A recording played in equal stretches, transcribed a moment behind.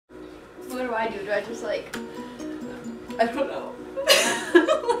do I do? Do I just like... I don't know.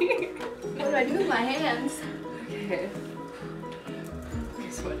 What do I do with my hands? Okay.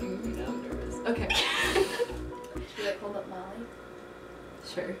 I'm sweating now, I'm nervous. Okay. Should I hold up Molly?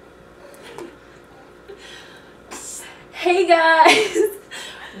 Sure. Hey guys!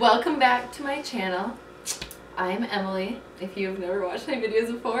 Welcome back to my channel. I'm Emily, if you've never watched my videos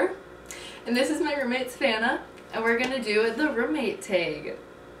before. And this is my roommate Savannah, and we're gonna do the roommate tag.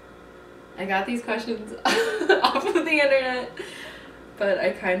 I got these questions off of the internet, but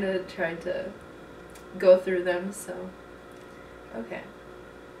I kind of tried to go through them, so okay.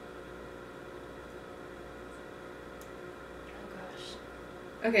 Oh gosh.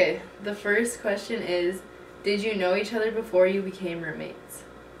 Okay, the first question is, did you know each other before you became roommates?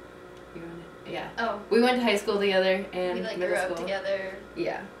 You want it? Yeah. Oh. We went to high school together and We like middle grew up school. together.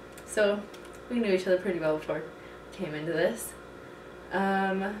 Yeah. So we knew each other pretty well before we came into this.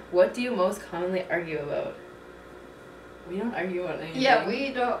 What do you most commonly argue about? We don't argue about anything. Yeah,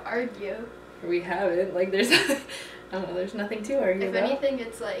 we don't argue. We haven't. Like there's I don't know, there's nothing to argue If about. anything,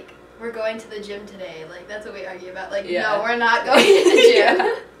 it's like, we're going to the gym today. Like, that's what we argue about. Like, Yeah. no, we're not going to the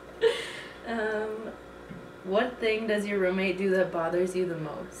gym. Yeah. What thing does your roommate do that bothers you the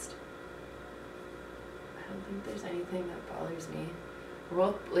most? I don't think there's anything that bothers me. We're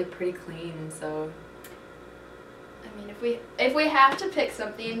both like pretty clean, so. I mean, if we have to pick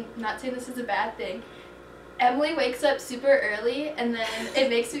something, not saying this is a bad thing, Emily wakes up super early, and then it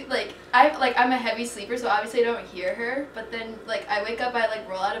makes me I'm a heavy sleeper, so obviously I don't hear her. But then like I wake up, I like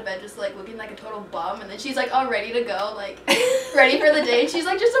roll out of bed just like looking like a total bum, and then she's like all ready to go, like ready for the day. And she's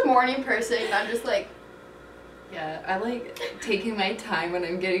like just a morning person, and I'm just like. Yeah, I like taking my time when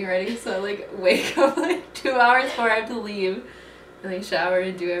I'm getting ready, so I like wake up like 2 hours before I have to leave, and like shower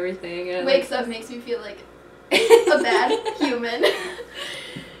and do everything. And Wakes up, makes me feel like a bad human.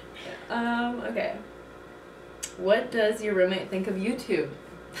 Okay. What does your roommate think of YouTube?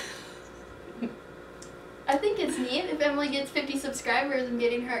 I think it's neat. If Emily gets 50 subscribers, I'm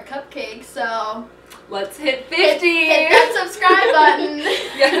getting her a cupcake, so... Let's hit 50! Hit that subscribe button!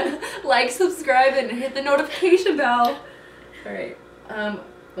 Yeah, like, subscribe, and hit the notification bell. Alright,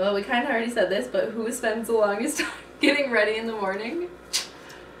 well, we kind of already said this, but who spends the longest time getting ready in the morning?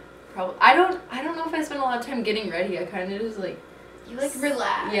 Probably. I don't know if I spend a lot of time getting ready. I kind of just, like... You, like,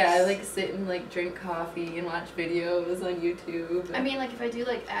 relax. Yeah, I, like, sit and, like, drink coffee and watch videos on YouTube. I mean, like, if I do,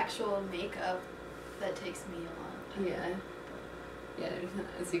 like, actual makeup, that takes me a lot. Yeah. Yeah,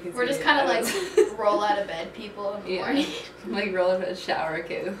 as you can see. We're just kind of like roll out of bed people in the morning. Like roll out of bed, shower,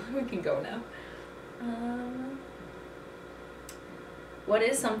 okay, we can go now. What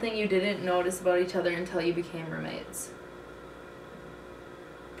is something you didn't notice about each other until you became roommates?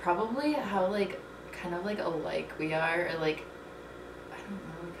 Probably how like, kind of like alike we are, or like, I don't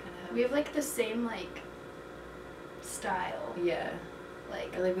know, kind of. We have like the same like style. Yeah.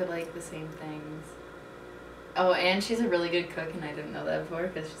 Like. I like we like the same things. Oh, and she's a really good cook, and I didn't know that before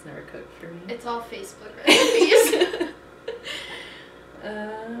because she's never cooked for me. It's all Facebook recipes.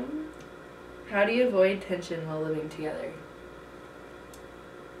 How do you avoid tension while living together?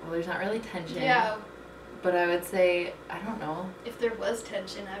 Well, there's not really tension. Yeah. But I would say, I don't know. If there was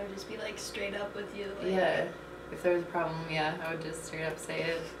tension, I would just be like straight up with you. Like, yeah. If there was a problem, yeah, I would just straight up say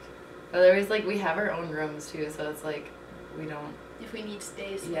it. Otherwise, like, we have our own rooms too, so it's like, we don't. If we need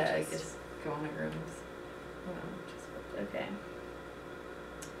space. Yeah, we I just go in our rooms. Okay.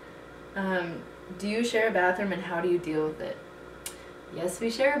 Do you share a bathroom, and how do you deal with it? Yes, we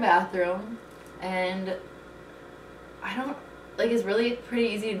share a bathroom, and I don't, like, it's really pretty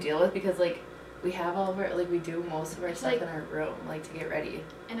easy to deal with because, like, we have all of our, like, we do most of our stuff like, in our room, like, to get ready.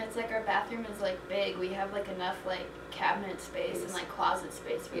 And it's like our bathroom is, like, big. We have, like, enough, like, cabinet space and, like, closet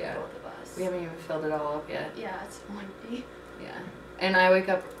space for both of us. We haven't even filled it all up yet. Yeah, it's empty. Yeah. And I wake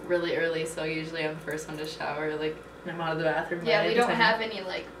up really early, so usually I'm the first one to shower, like, and I'm out of the bathroom. Yeah, we don't have any,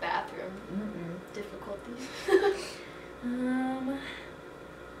 like, bathroom difficulties.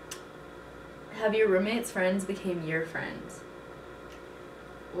 Have your roommates' friends became your friends?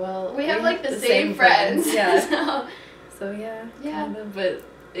 Well, we have like the same friends. Yeah. So yeah, yeah, kind of, but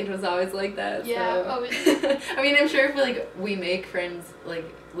it was always like that. Yeah. So. I mean, I'm sure if we make friends like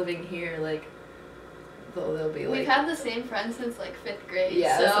living here, like they'll be like. We've had the same friends since like 5th grade.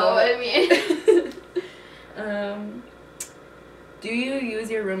 Yeah. So I mean. Do you use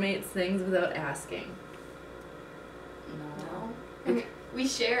your roommate's things without asking? No. We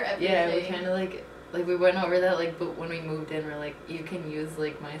share everything. Yeah, we kind of like we went over that, like, but when we moved in, we're like, you can use,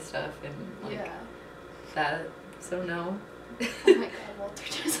 like, my stuff and, like, that, so no. Oh my god, Walter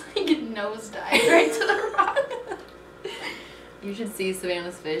just, like, nosedived right to the rock. You should see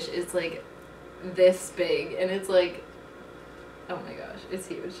Savannah's fish. It's, like, this big, and it's like, oh my gosh, it's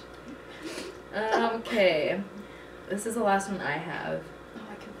huge. Okay, this is the last one I have. Oh,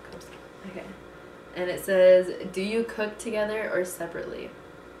 I can cook. Okay, and it says, do you cook together or separately?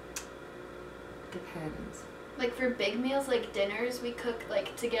 Depends. Like for big meals, like dinners, we cook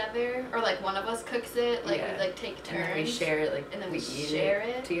like together, or like one of us cooks it. Like Yeah. we like take turns. And then we share it, like, and then we eat share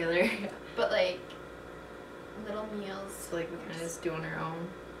it together. But like little meals. So like we kind of just do on our own,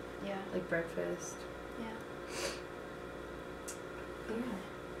 Yeah. like breakfast. Yeah. Yeah.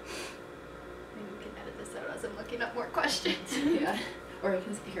 Maybe we can edit this out as I'm looking up more questions. Yeah. Or I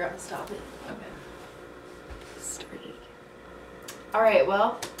can figure out to stop it. Okay. Start it again. Alright,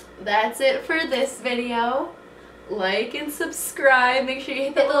 well, that's it for this video. Like and subscribe. Make sure you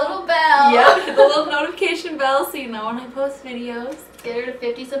hit Hit the little bell. Yep, hit the little notification bell so you know when I post videos. Get her to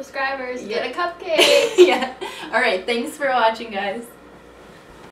 50 subscribers. Yeah. Get a cupcake. Yeah. Alright, thanks for watching, guys.